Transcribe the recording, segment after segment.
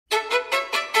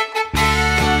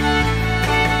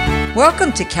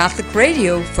Welcome to Catholic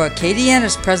Radio for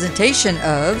Acadiana's presentation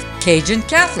of Cajun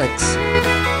Catholics.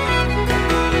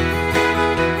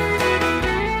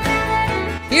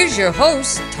 Here's your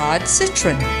host, Todd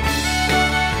Citron.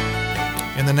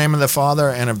 In the name of the Father,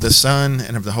 and of the Son,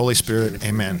 and of the Holy Spirit,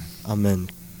 amen. Amen.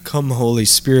 Come, Holy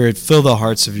Spirit, fill the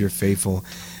hearts of your faithful,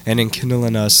 and enkindle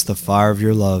in us the fire of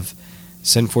your love.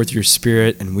 Send forth your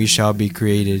Spirit, and we shall be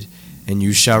created, and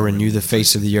you shall renew the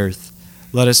face of the earth.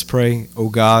 Let us pray, O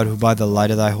God, who by the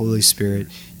light of thy Holy Spirit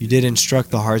you did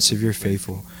instruct the hearts of your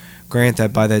faithful. Grant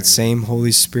that by that same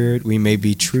Holy Spirit we may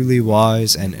be truly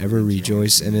wise and ever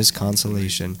rejoice in his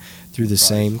consolation. Through the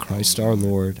same Christ our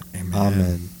Lord. Amen.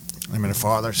 Amen. Amen. The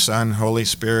Father, Son, Holy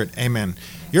Spirit. Amen.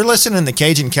 You're listening to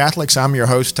Cajun Catholics. I'm your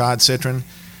host, Todd Citron.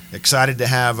 Excited to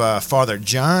have Father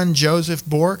John Joseph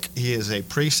Bork. He is a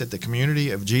priest at the Community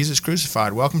of Jesus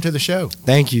Crucified. Welcome to the show.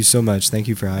 Thank you so much. Thank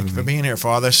you for having me. Thank you for being here,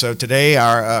 Father. So today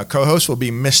our co-host will be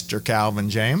Mr. Calvin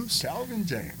James. Calvin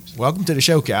James. Welcome to the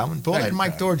show, Calvin. Pull that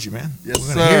mic towards you, man. Yes,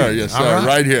 sir. Yes, sir.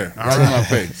 Right here. Right in my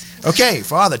face. Okay,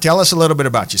 Father, tell us a little bit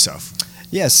about yourself.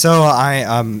 Yeah, so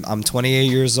I'm 28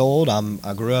 years old.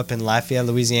 I grew up in Lafayette,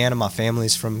 Louisiana. My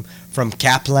family's from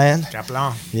Kaplan.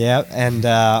 Kaplan. Yeah, and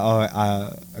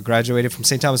I graduated from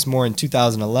St. Thomas More in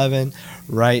 2011.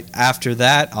 Right after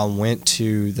that, I went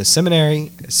to the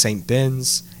seminary, St.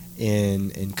 Ben's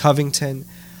in Covington.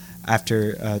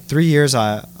 After 3 years,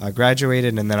 I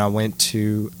graduated, and then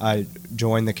I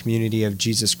joined the Community of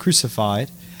Jesus Crucified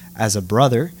as a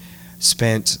brother.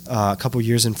 Spent a couple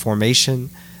years in formation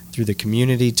through the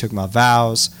community, took my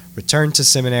vows, returned to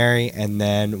seminary, and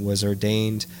then was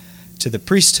ordained to the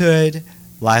priesthood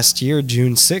last year,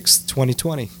 June 6th,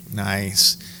 2020.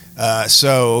 Nice.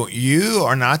 So you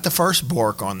are not the first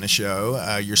Bork on the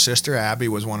show. Your sister Abby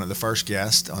was one of the first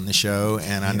guests on the show,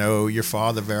 and I know your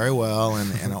father very well,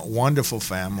 and a wonderful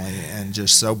family, and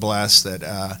just so blessed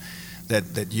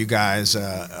that you guys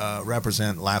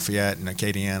represent Lafayette and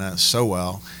Acadiana so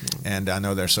well, and I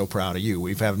know they're so proud of you.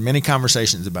 We've had many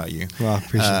conversations about you. Well, I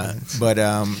appreciate it. But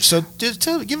so just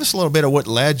give us a little bit of what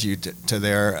led you to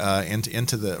there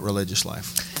into the religious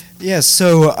life. Yeah,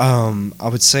 so I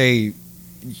would say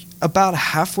about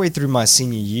halfway through my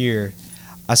senior year,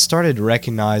 I started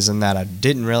recognizing that I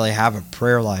didn't really have a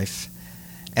prayer life,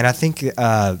 and I think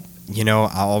I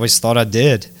always thought I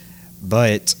did,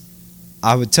 but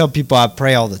I would tell people I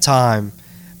pray all the time,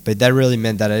 but that really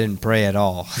meant that I didn't pray at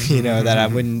all. That I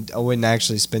wouldn't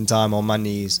actually spend time on my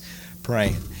knees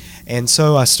praying. And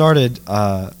so I started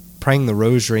praying the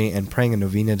rosary and praying a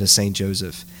novena to St.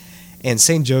 Joseph. And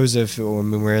St. Joseph,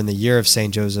 when we're in the year of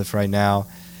St. Joseph right now,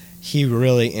 he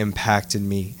really impacted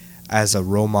me as a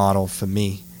role model for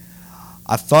me.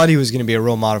 I thought he was going to be a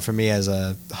role model for me as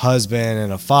a husband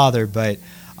and a father, but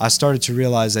I started to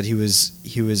realize that he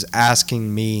was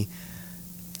asking me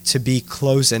to be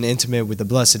close and intimate with the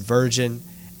Blessed Virgin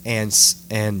and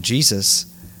Jesus,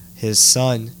 his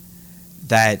son,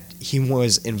 that he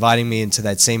was inviting me into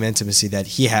that same intimacy that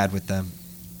he had with them.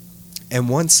 And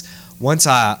once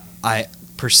I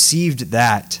perceived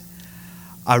that,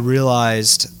 I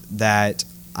realized that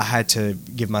I had to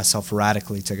give myself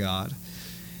radically to God.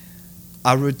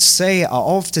 I would say, I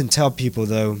often tell people,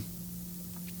 though,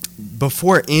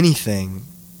 before anything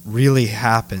really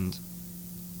happened,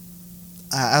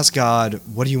 I asked God,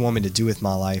 what do you want me to do with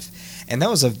my life? And that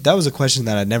was a question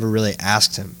that I never really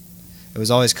asked him. It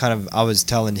was always I was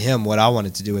telling him what I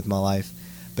wanted to do with my life.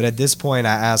 But at this point,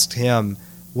 I asked him,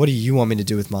 what do you want me to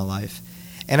do with my life?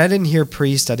 And I didn't hear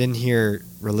priest, I didn't hear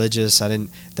religious,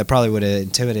 that probably would have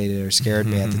intimidated or scared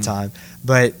me at the time.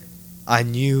 But I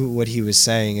knew what he was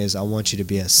saying is, I want you to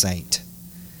be a saint.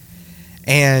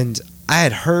 And I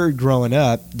had heard growing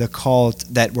up the call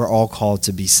that we're all called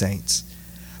to be saints.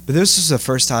 But this was the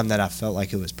first time that I felt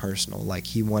like it was personal. Like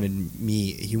he wanted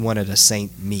to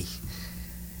saint me.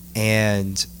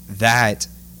 And that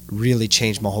really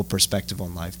changed my whole perspective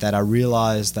on life. That I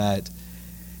realized that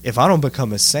if I don't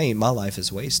become a saint, my life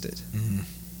is wasted. Mm-hmm.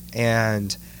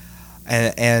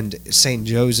 And St.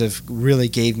 Joseph really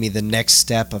gave me the next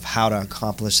step of how to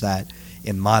accomplish that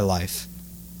in my life.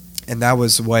 And that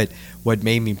was what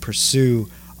made me pursue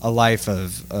a life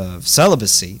of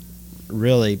celibacy,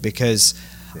 really, because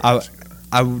I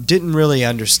didn't really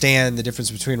understand the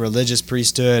difference between religious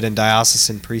priesthood and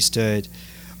diocesan priesthood,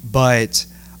 but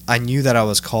I knew that I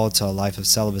was called to a life of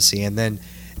celibacy. And then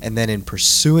in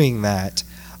pursuing that,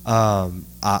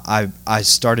 it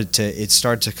started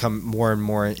to come more and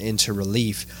more into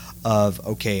relief of,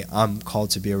 okay, I'm called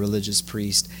to be a religious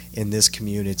priest in this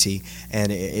community, and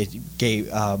it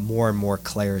gave more and more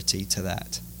clarity to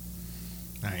that.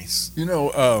 Nice.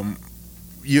 I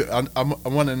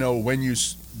want to know when you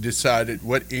decided,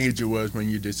 what age it was when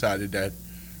you decided that,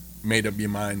 made up your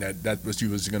mind that was you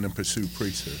was going to pursue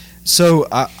priesthood? So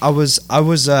I was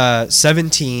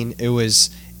 17. It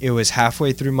was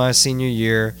halfway through my senior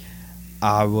year.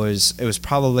 It was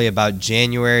probably about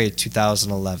January of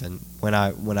 2011 when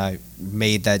I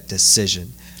made that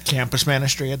decision. Campus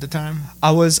ministry at the time?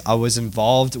 I was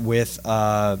involved with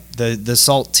the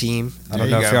SALT team. I don't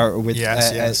know if you're with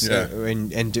yes.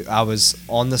 I was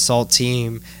on the SALT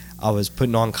team. I was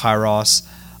putting on Kairos,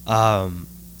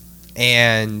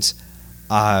 and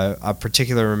I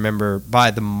particularly remember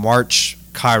by the March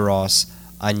Kairos,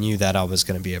 I knew that I was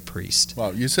going to be a priest.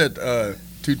 Wow, you said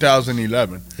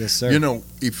 2011. Yes, sir. You know,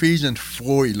 Ephesians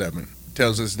 4:11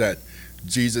 tells us that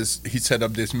Jesus, he set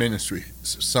up this ministry,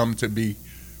 some to be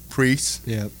priests,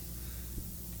 Yep.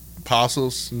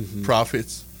 apostles,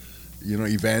 prophets,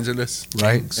 evangelists,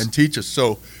 Right. and teachers.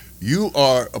 So you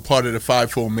are a part of the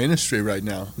fivefold ministry right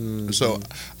now. So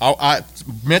I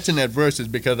mentioned that verse is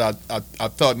because I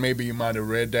thought maybe you might have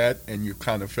read that and you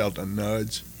kind of felt a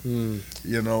nudge,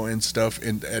 and stuff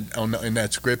in that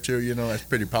scripture. That's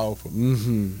pretty powerful.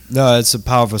 No, it's a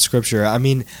powerful scripture. I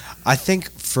mean, I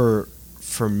think for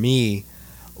me,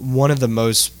 one of the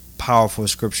most powerful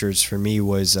scriptures for me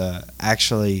was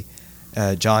actually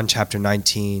John chapter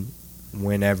 19,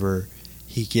 whenever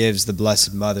he gives the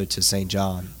Blessed Mother to St.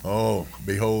 John. Oh,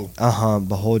 behold.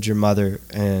 Behold your mother,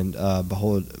 and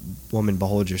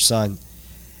behold your son.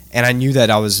 And I knew that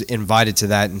I was invited to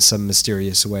that in some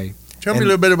mysterious way. Tell me a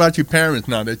little bit about your parents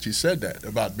now that you said that,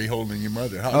 about beholding your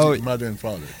mother. How's your mother and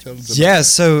father? Tell us about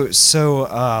that.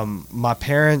 So my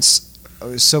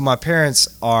parents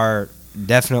are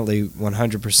definitely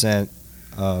 100%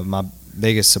 my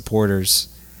biggest supporters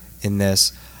in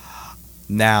this.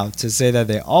 Now, to say that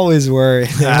they always were,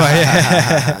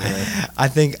 I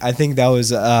think that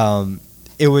was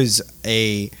it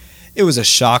was a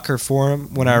shocker for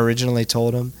them when I originally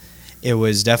told them. It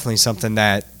was definitely something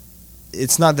that,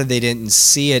 it's not that they didn't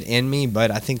see it in me,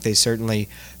 but I think they certainly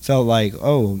felt like,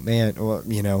 oh man, well,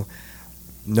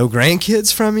 no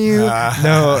grandkids from you,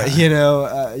 no,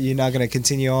 you're not going to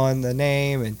continue on the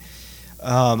name, and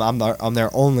I'm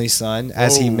their only son.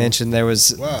 As he mentioned, there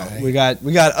was we got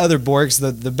other Borks,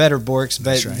 the better Borks,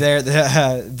 but right.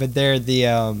 they're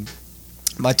the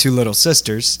my two little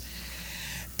sisters,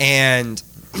 and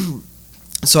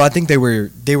so I think they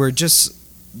were just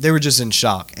in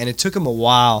shock, and it took them a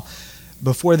while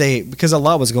because a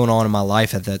lot was going on in my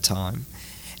life at that time.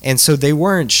 And so they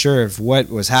weren't sure if what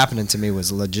was happening to me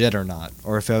was legit or not,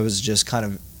 or if it was just kind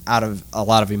of out of a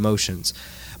lot of emotions.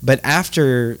 But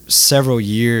after several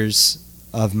years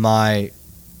of my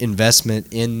investment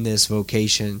in this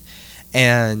vocation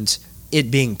and it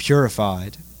being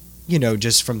purified,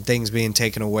 just from things being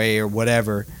taken away or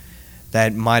whatever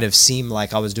that might have seemed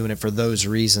like I was doing it for those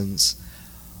reasons,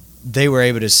 they were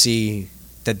able to see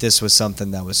that this was something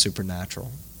that was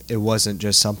supernatural. It wasn't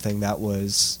just something that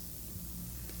was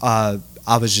I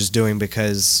was just doing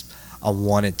because I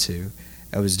wanted to.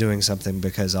 I was doing something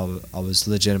because I was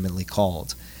legitimately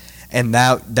called. And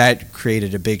that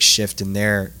created a big shift in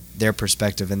their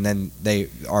perspective, and then they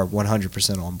are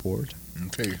 100% on board.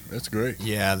 Okay, that's great.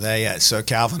 Yeah, so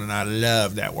Calvin and I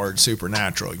love that word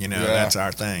supernatural. That's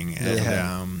our thing.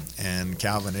 And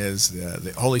Calvin is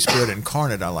the Holy Spirit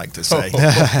incarnate, I like to say.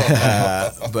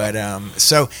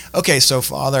 So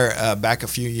Father, back a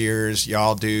few years,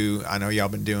 I know y'all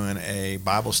been doing a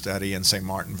Bible study in St.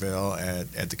 Martinville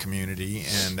at the community,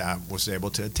 and I was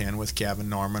able to attend with Kevin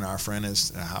Norman, our friend,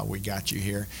 is how we got you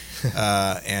here.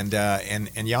 And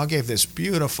y'all gave this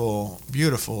beautiful,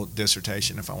 beautiful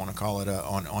dissertation, if I want to call it,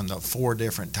 on the 4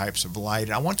 different types of light.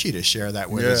 I want you to share that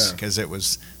with us, because it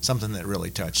was something that really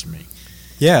touched me.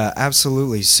 Yeah,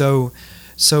 absolutely. So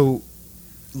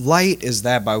light is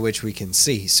that by which we can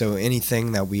see. So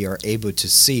anything that we are able to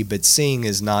see, but seeing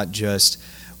is not just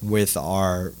with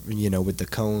our, with the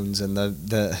cones and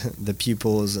the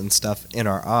pupils and stuff in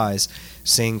our eyes.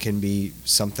 Seeing can be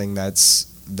something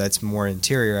that's more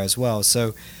interior as well.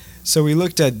 So we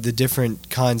looked at the different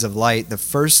kinds of light. The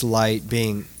first light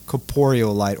being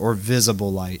corporeal light or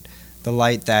visible light, the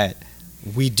light that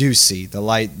we do see, the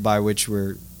light by which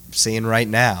we're seeing right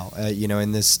now,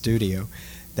 in this studio,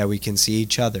 that we can see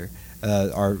each other,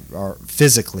 our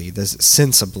physically,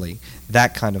 sensibly,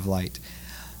 that kind of light.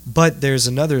 But there's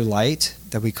another light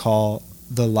that we call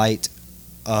the light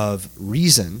of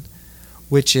reason,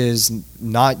 which is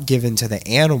not given to the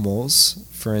animals,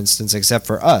 for instance, except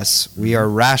for us. We are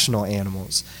rational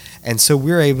animals. And so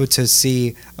we're able to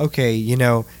see, okay,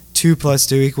 2 +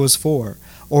 2 = 4.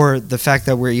 Or the fact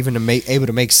that we're even able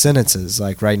to make sentences,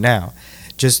 like right now.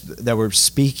 just that we're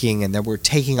speaking and that we're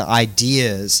taking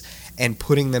ideas and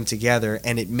putting them together,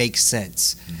 and it makes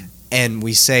sense. And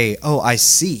we say, "Oh, I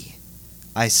see,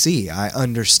 I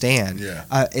understand." Yeah.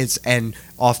 And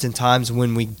oftentimes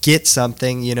when we get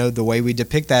something, the way we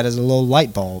depict that is a little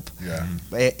light bulb. Yeah.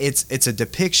 It's a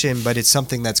depiction, but it's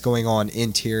something that's going on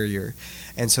interior,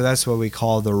 and so that's what we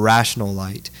call the rational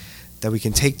light. That we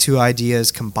can take two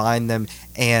ideas, combine them,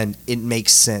 and it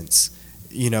makes sense.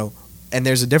 And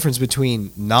there's a difference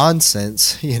between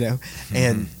nonsense,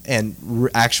 and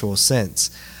actual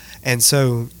sense, and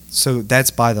so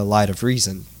that's by the light of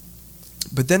reason.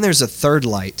 But then there's a third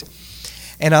light,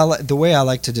 and the way I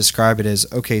like to describe it is,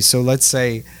 okay, so let's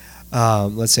say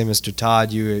Mr.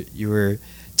 Todd, you were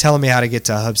telling me how to get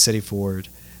to Hub City Ford,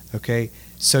 okay?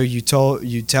 So you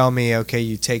tell me, okay,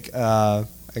 you take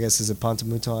I guess is it Ponte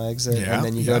Mouton exit, and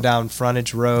then you go down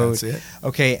Frontage Road. That's it.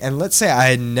 Okay, and let's say I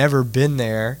had never been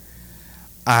there,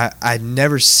 I'd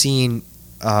never seen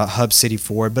Hub City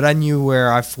Ford, but I knew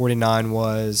where I-49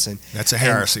 was, and that's a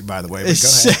heresy, by the way. But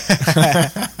go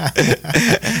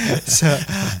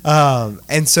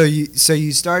ahead. So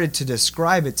you started to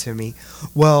describe it to me.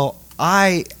 Well,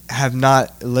 I have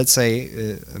not. Let's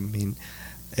say,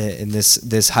 in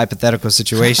this hypothetical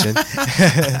situation,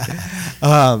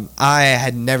 I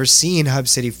had never seen Hub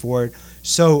City Ford.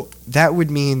 So that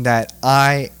would mean that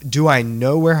I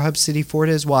know where Hub City Ford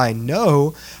is? Well, I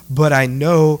know, but I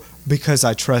know because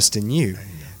I trust in you.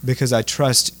 Because I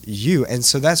trust you. And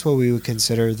so that's what we would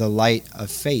consider the light of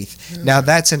faith. Yeah. Now,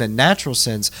 that's in a natural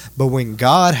sense, but when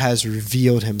God has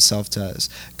revealed himself to us,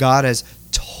 God has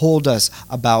told us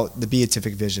about the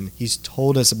beatific vision, he's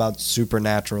told us about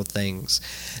supernatural things,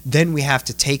 then we have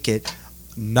to take it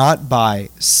not by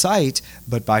sight,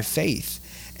 but by faith.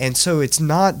 And so it's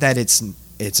not that it's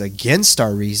against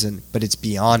our reason, but it's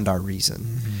beyond our reason.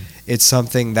 Mm-hmm. It's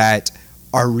something that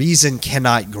our reason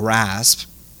cannot grasp,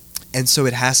 and so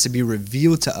it has to be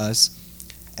revealed to us,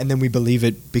 and then we believe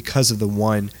it because of the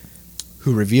one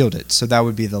who revealed it. So that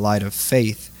would be the light of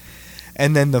faith.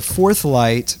 And then the fourth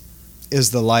light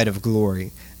is the light of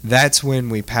glory. That's when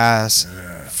we pass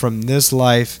from this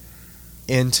life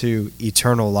into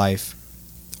eternal life,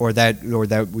 or that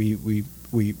we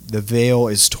the veil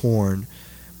is torn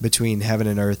between heaven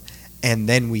and earth, and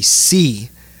then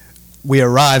we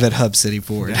arrive at Hub City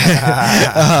Ford.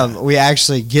 We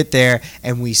actually get there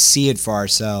and we see it for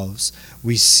ourselves.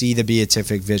 We see the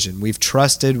beatific vision. We've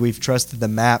trusted the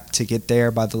map to get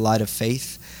there by the light of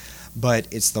faith, but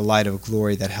it's the light of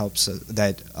glory that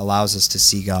allows us to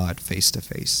see God face to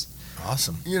face.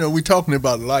 Awesome. We're talking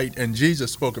about light, and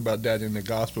Jesus spoke about that in the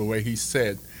gospel where he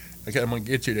said, okay, I'm going to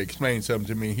get you to explain something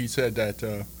to me. He said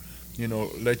that,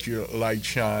 let your light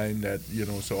shine, that,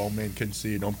 so all men can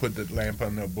see. Don't put the lamp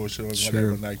under a bushel or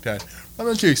whatever like that. Why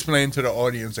don't you explain to the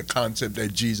audience a concept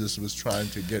that Jesus was trying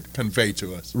to convey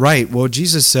to us? Right. Well,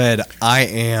 Jesus said, I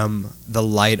am the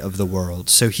light of the world.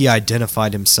 So he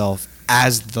identified himself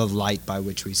as the light by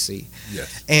which we see.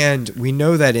 Yes. And we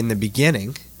know that in the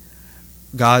beginning,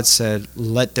 God said,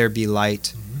 let there be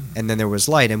light, and then there was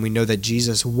light. And we know that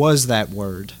Jesus was that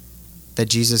word. That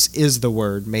Jesus is the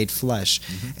Word made flesh.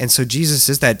 Mm-hmm. And so Jesus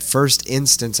is that first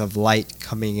instance of light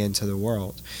coming into the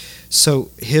world.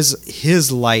 So his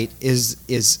light is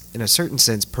in a certain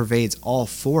sense pervades all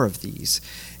four of these.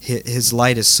 His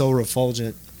light is so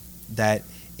refulgent that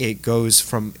it goes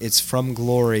from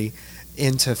glory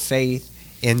into faith,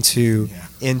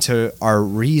 into our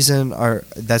reason.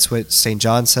 That's what St.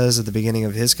 John says at the beginning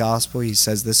of his gospel. He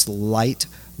says this light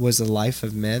was the life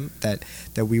of men, that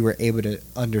we were able to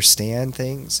understand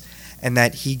things, and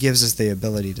that he gives us the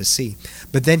ability to see.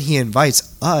 But then he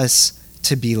invites us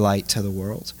to be light to the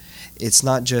world. It's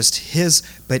not just his,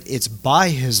 but it's by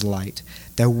his light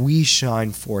that we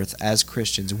shine forth as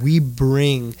Christians. We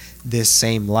bring this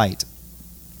same light.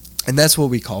 And that's what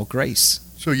we call grace.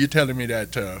 So you're telling me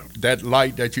that that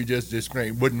light that you just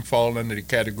described wouldn't fall under the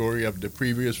category of the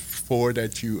previous four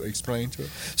that you explained to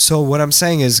us? So what I'm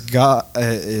saying is God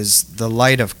is the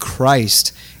light of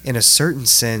Christ, in a certain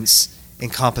sense,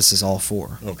 encompasses all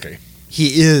four. Okay. He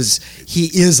is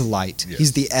light. Yes.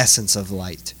 He's the essence of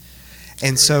light.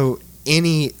 And so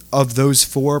any of those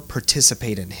four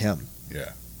participate in him.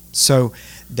 Yeah. So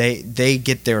they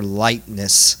get their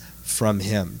lightness from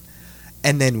him.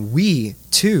 And then we,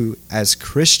 too, as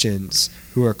Christians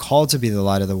who are called to be the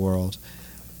light of the world,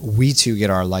 we, too, get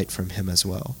our light from him as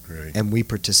well. Great. And we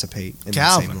participate in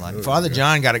Calvin, the same light. Father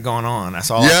John got it going on.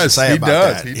 That's all I can say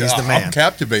about that. He's the man. I'm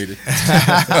captivated.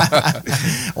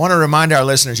 I want to remind our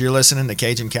listeners, you're listening to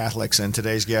Cajun Catholics, and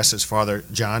today's guest is Father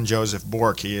John Joseph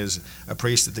Bork. He is a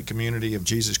priest at the Community of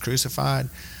Jesus Crucified.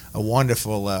 a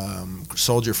wonderful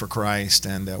soldier for Christ,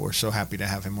 and we're so happy to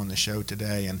have him on the show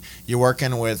today. And you're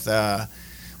working with Father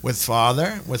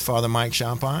Mike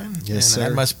Champagne. Yes, and sir.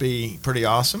 That must be pretty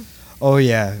awesome. Oh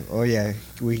yeah.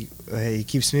 He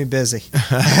keeps me busy.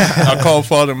 I call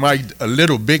Father Mike a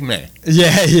little big man.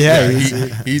 Yeah.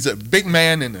 He's a big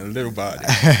man in a little body.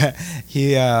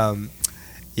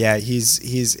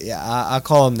 I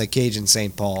call him the Cajun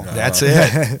St. Paul. That's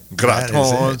it.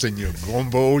 Gratons and your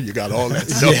gumbo, you got all that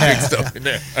stuff mixed up in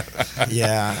there.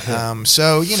 Yeah.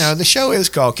 So the show is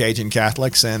called Cajun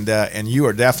Catholics, and you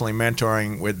are definitely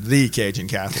mentoring with the Cajun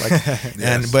Catholic.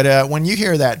 Yes. But when you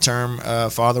hear that term,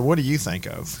 Father, what do you think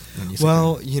of? When you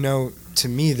think of To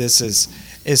me, this is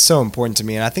so important to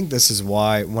me, and I think this is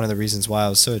why one of the reasons why I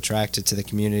was so attracted to the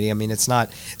community. I mean, it's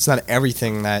not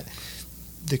everything that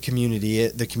the community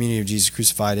of Jesus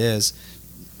Crucified is,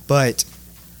 but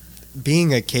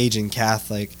being a Cajun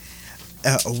Catholic,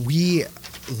 we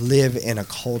live in a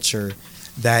culture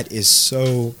that is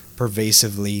so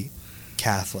pervasively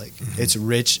Catholic. Mm-hmm. It's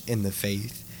rich in the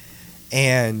faith,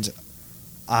 and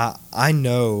I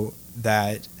know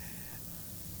that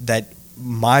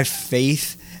my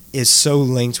faith is so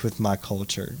linked with my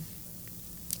culture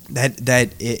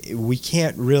that we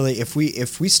can't really, if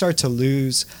we start to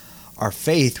lose our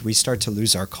faith, we start to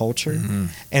lose our culture, mm-hmm.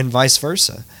 and vice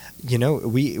versa.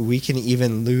 We can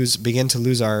even begin to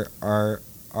lose our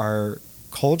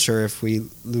culture if we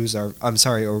lose our,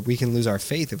 or we can lose our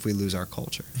faith if we lose our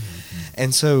culture. Mm-hmm.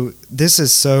 And so this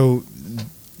is so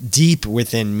deep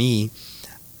within me.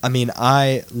 I mean,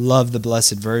 I love the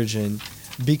Blessed Virgin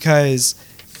because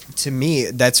to me,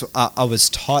 I was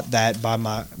taught that by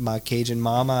my Cajun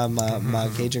mama, my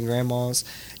Cajun grandmas.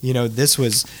 This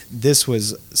was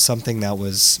something that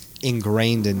was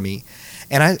ingrained in me,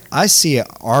 and I see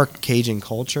our Cajun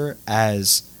culture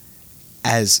as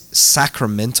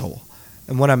sacramental.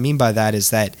 And what I mean by that is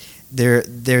that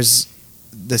there's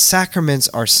the sacraments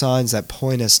are signs that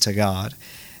point us to God.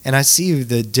 And I see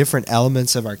the different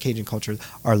elements of our Cajun culture: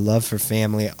 our love for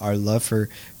family, our love for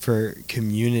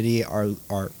community, our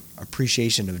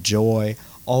appreciation of joy,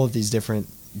 all of these different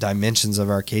dimensions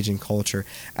of our Cajun culture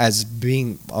as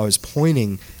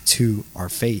pointing to our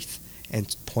faith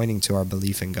and pointing to our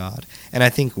belief in God. And I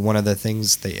think one of the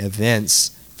things, the events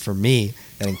for me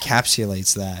that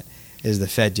encapsulates that is the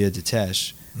Fête Dieu de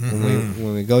Teche. Mm-hmm.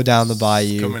 When we go down the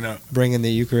bayou, bringing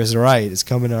the Eucharist right, it's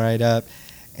coming right up.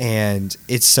 And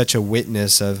it's such a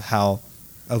witness of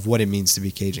what it means to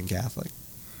be Cajun Catholic.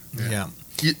 Yeah.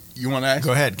 You want to ask?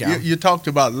 Go ahead, Cal. You talked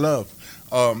about love,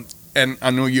 and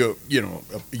I know you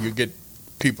get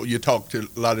people. You talk to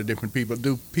a lot of different people.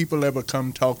 Do people ever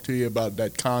come talk to you about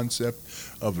that concept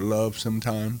of love?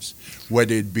 Sometimes,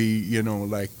 whether it be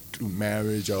like through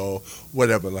marriage or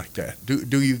whatever like that.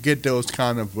 Do you get those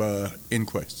kind of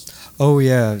inquests? Oh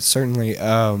yeah, certainly.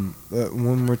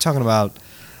 When we're talking about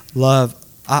love,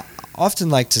 I often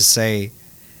like to say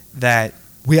that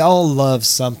we all love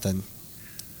something.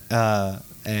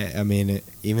 I mean,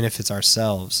 even if it's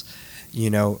ourselves,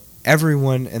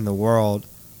 everyone in the world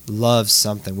loves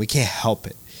something. We can't help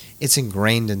it. It's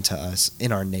ingrained into us,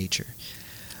 in our nature.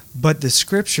 But the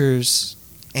scriptures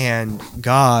and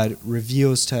God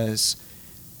reveals to us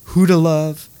who to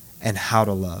love and how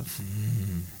to love.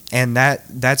 Mm-hmm. And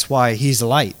that's why he's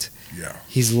light. Yeah.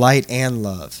 He's light and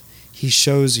love. He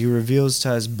reveals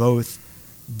to us both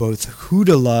who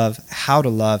to love, how to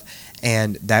love,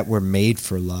 and that we're made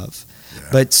for love. Yeah.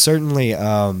 But certainly,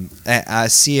 I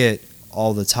see it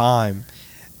all the time.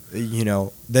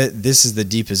 This is the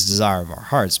deepest desire of our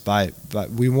hearts. But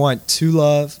we want to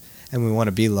love and we want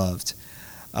to be loved.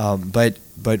 But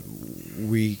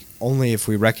we only if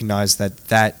we recognize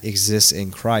that exists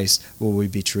in Christ will we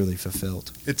be truly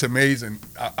fulfilled. It's amazing.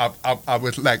 I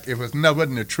was like, it was never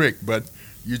a trick, but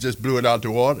you just blew it out the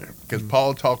water because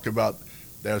Paul talked about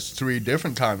there's 3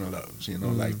 different kind of loves.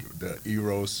 Like the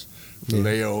eros,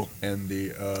 phileo, and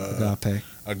the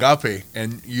agape,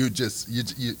 and you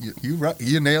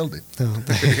nailed it. Oh,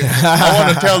 I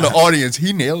want to tell the audience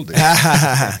he nailed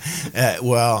it.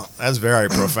 Well, that's very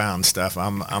profound stuff.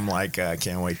 I'm like,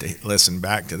 can't wait to listen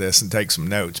back to this and take some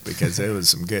notes because there's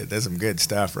some good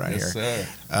stuff right yes, here.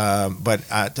 Sir. But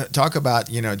talk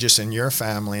about just in your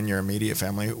family, in your immediate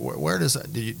family, where did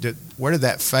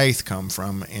that faith come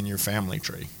from in your family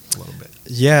tree a little bit?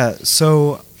 Yeah.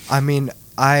 So I mean,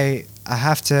 I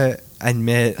have to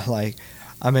admit, like,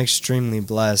 I'm extremely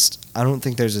blessed. I don't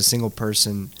think there's a single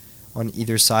person on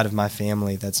either side of my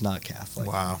family that's not Catholic.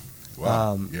 Wow.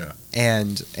 Yeah.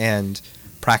 And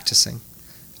practicing.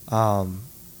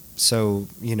 So,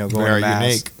 going very to Mass.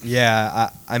 Unique.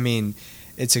 Yeah. I mean,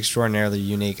 it's extraordinarily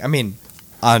unique. I mean,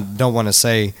 I don't want to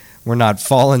say we're not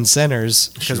fallen sinners,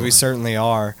 because we Sure. certainly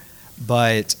are.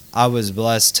 But I was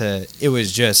blessed to. It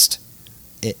was just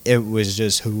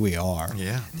who we are.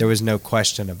 Yeah. There was no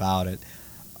question about it,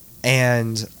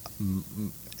 and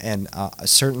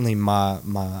certainly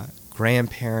my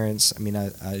grandparents. I mean,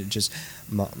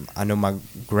 I know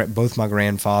both my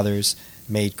grandfathers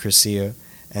made Cursillo,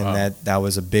 and Wow. that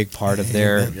was a big part of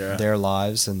their Yeah. their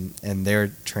lives and their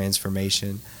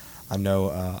transformation. I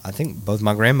know. I think both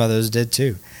my grandmothers did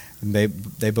too. And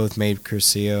they both made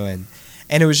Cursillo, and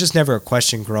it was just never a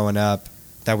question growing up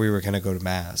that we were going to go to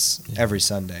Mass every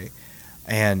Sunday,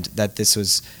 and that this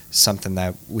was something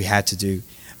that we had to do.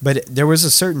 But there was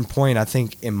a certain point, I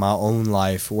think, in my own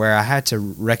life where I had to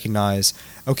recognize,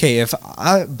 okay, if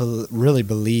I really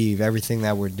believe everything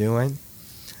that we're doing,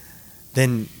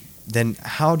 then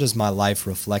how does my life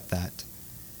reflect that?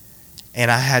 And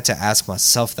I had to ask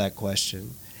myself that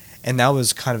question. And that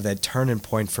was kind of that turning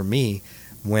point for me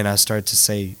when I started to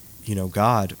say,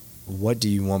 God, what do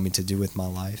you want me to do with my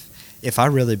life? If I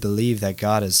really believe that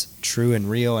God is true and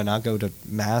real and I go to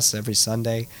Mass every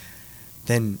Sunday,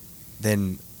 then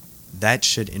that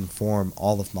should inform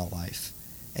all of my life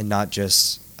and not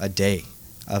just a day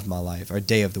of my life or a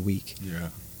day of the week. Yeah.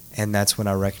 And that's when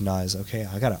I recognize, okay,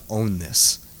 I got to own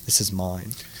this. This is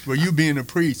mine. Well, you being a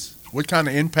priest, what kind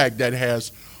of impact that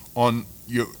has on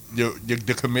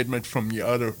the commitment from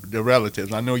the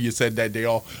relatives? I know you said that they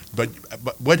all, but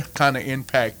what kind of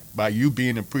impact by you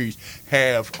being a priest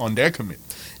have on their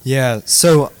commitment? Yeah,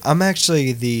 so I'm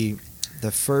actually the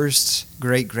first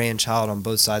great grandchild on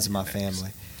both sides of my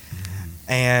family,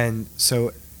 and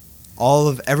so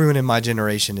everyone in my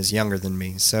generation is younger than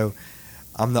me. So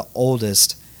I'm the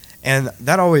oldest, and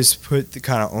that always put the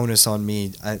kind of onus on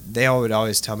me. They would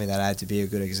always tell me that I had to be a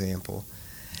good example.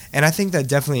 And I think that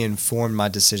definitely informed my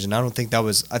decision. I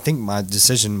think my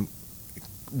decision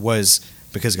was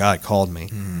because God called me.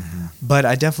 Mm-hmm. But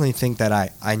I definitely think that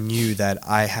I knew that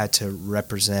I had to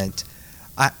represent,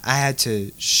 I had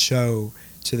to show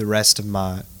to the rest of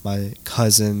my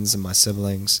cousins and my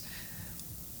siblings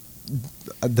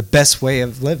the best way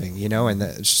of living, and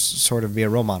that sort of be a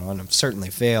role model. And I've certainly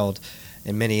failed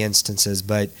in many instances,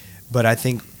 but I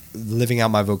think living out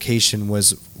my vocation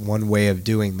was one way of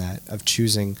doing that, of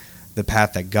choosing the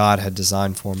path that God had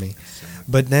designed for me.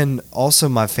 But then also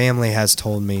my family has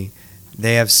told me,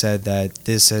 they have said that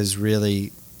this has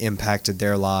really impacted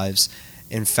their lives.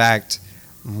 In fact,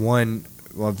 one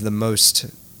of the most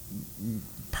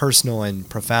personal and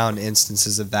profound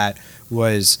instances of that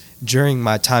was during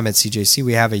my time at CJC.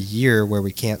 We have a year where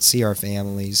we can't see our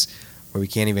families, where we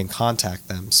can't even contact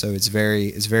them. So it's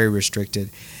very restricted,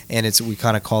 and we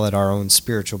kind of call it our own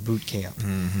spiritual boot camp.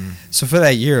 Mm-hmm. So for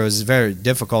that year, it was very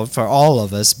difficult for all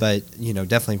of us, but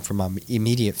definitely for my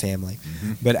immediate family.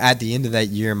 Mm-hmm. But at the end of that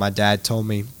year, my dad told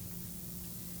me,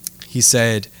 he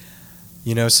said,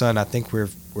 son, I think we're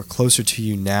closer to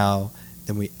you now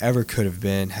than we ever could have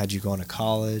been had you gone to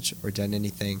college or done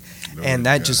anything. And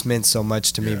that just meant so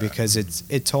much to me, because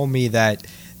it told me that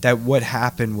what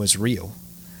happened was real.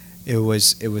 It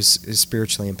was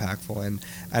spiritually impactful,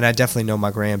 and I definitely know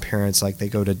my grandparents, like, they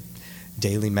go to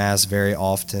daily Mass very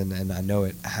often, and I know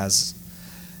it has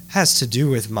to do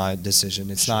with my decision.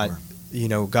 It's Sure.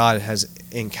 not, God has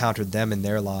encountered them in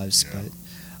their lives, but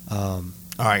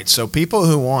All right, so people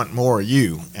who want more of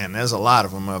you, and there's a lot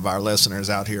of them of our listeners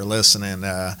out here listening,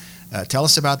 tell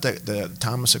us about the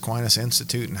Thomas Aquinas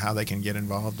Institute and how they can get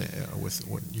involved with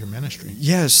your ministry.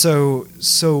 yeah. So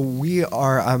we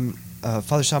are.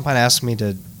 Father Champagne asked me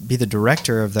to be the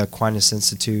director of the Aquinas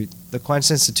Institute. The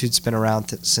Aquinas Institute's been around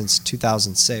since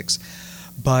 2006,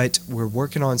 but we're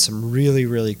working on some really,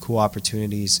 really cool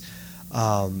opportunities.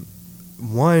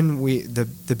 One,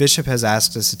 the bishop has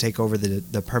asked us to take over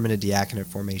the permanent diaconate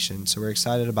formation, so we're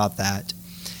excited about that.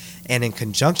 And in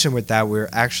conjunction with that, we're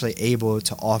actually able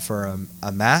to offer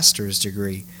a master's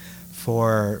degree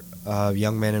for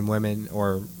young men and women,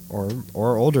 or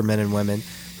older men and women,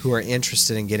 who are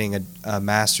interested in getting a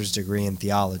master's degree in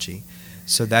theology.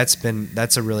 So that's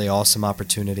a really awesome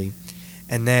opportunity.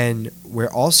 And then we're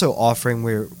also offering,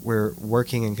 we're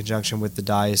working in conjunction with the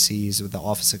diocese, with the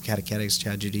Office of Catechetics,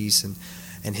 Chad Judice,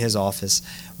 and his office,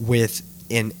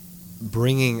 in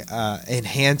bringing,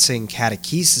 enhancing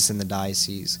catechesis in the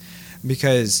diocese,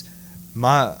 because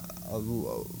my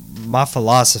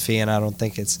philosophy, and I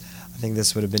think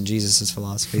this would have been Jesus's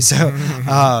philosophy, so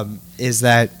is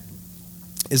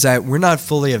that we're not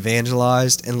fully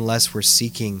evangelized unless we're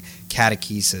seeking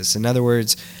catechesis. In other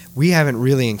words, we haven't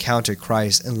really encountered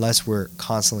Christ unless we're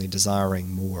constantly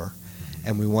desiring more,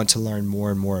 and we want to learn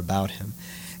more and more about him.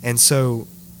 And so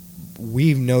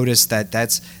we've noticed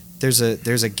that there's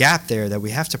a gap there that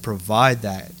we have to provide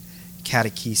that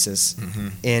catechesis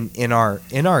in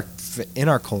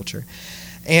our culture.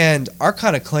 And our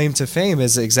kind of claim to fame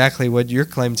is exactly what your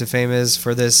claim to fame is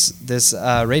for this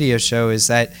radio show,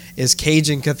 is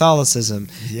Cajun Catholicism.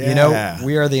 Yeah. You know,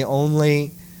 we are the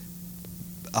only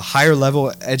higher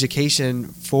level education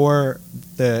for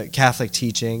the Catholic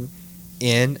teaching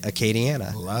in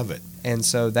Acadiana. Love it. And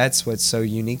so that's what's so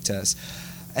unique to us.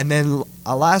 And then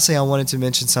lastly, I wanted to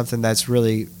mention something that's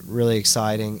really, really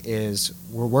exciting is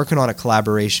we're working on a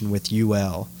collaboration with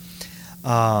UL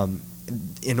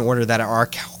in order that our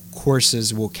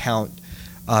courses will count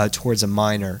towards a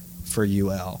minor for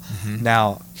UL.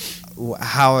 Now,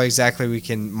 how exactly we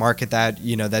can market that,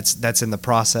 you know, that's in the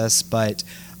process, but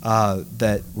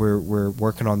that we're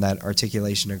working on that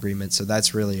articulation agreement. So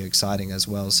that's really exciting as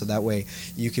well. So that way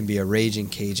you can be a raging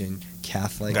Cajun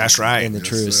Catholic. That's right. In the Yes,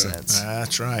 truest sir. sense.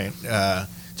 That's right.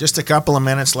 Just a couple of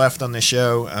minutes left on the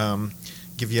show.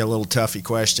 Give you a little toughy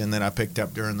question that I picked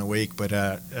up during the week. But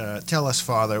tell us,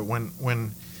 Father,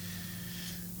 when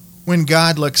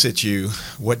God looks at you,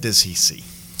 what does he see?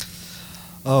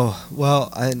 Oh,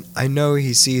 well, I know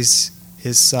he sees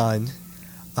his son,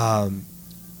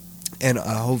 and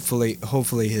hopefully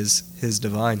his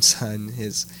divine son,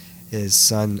 his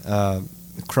son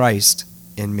Christ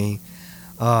in me.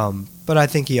 But I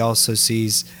think he also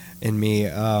sees in me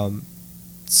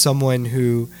someone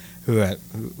who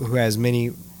has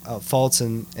many faults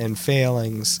and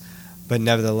failings, but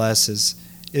nevertheless is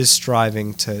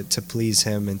striving to please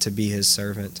him and to be his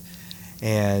servant.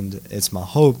 And it's my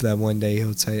hope that one day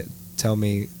he'll tell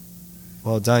me,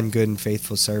 "Well done, good and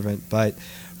faithful servant." But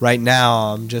right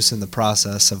now, I'm just in the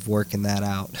process of working that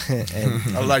out. And,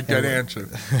 I like that answer.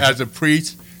 As a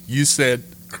priest, you said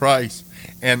Christ,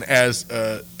 and as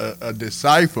a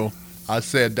disciple, I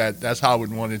said that's how I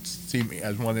would want to see me,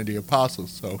 as one of the apostles.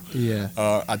 So yeah.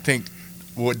 I think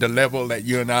with the level that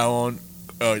you and I are on,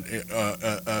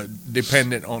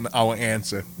 dependent on our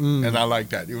answer, and I like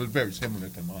that. It was very similar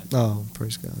to mine. Oh,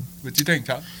 praise God. What you think,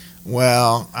 Tom?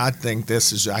 Well, I think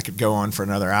I could go on for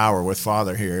another hour with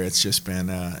Father here. It's just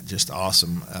been just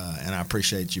awesome, and I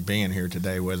appreciate you being here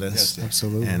today with us. Yes,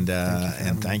 absolutely. And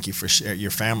thank you for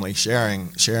your family sharing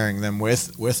them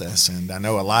with us. And I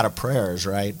know a lot of prayers,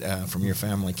 right, from your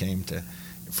family came to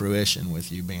fruition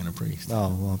with you being a priest.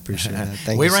 Oh, well, I appreciate that.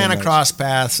 Thank We you so ran much. across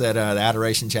paths at the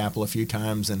Adoration Chapel a few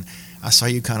times, and I saw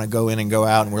you kind of go in and go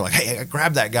out, and we're like, "Hey,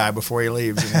 grab that guy before he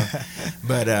leaves." You know?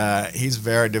 But he's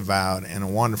very devout and a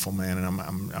wonderful man, and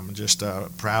I'm just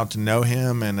proud to know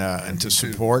him and to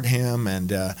support him. And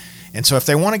so, if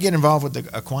they want to get involved with the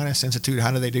Aquinas Institute,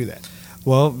 how do they do that?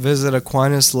 Well, visit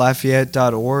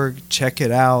AquinasLafayette.org, check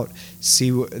it out, see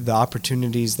the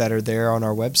opportunities that are there on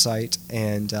our website,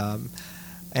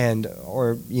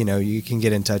 or you can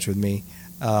get in touch with me.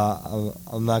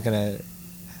 I'm not gonna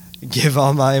give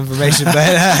all my information, but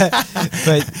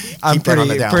I'm Keep that on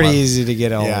the down pretty low. easy to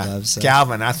get a hold of. So.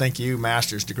 Calvin, I think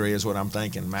master's degree is what I'm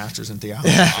thinking. Master's in theology.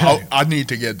 I need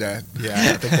to get that. Yeah,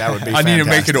 I think that would be I need to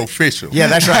make it fantastic. official. Yeah,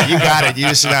 that's right. You got it. You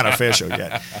just not official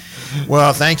yet.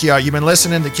 Well, thank you. You've been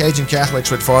listening to Cajun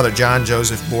Catholics with Father John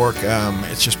Joseph Bork.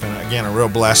 It's just been, again, a real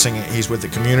blessing. He's with the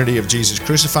Community of Jesus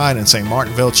Crucified in St.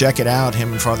 Martinville. Check it out.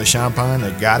 Him and Father Champagne,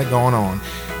 they got it going on.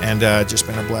 And just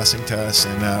been a blessing to us.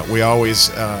 And we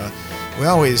always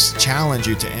challenge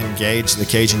you to engage the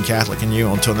Cajun Catholic in you.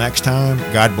 Until next time,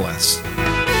 God bless.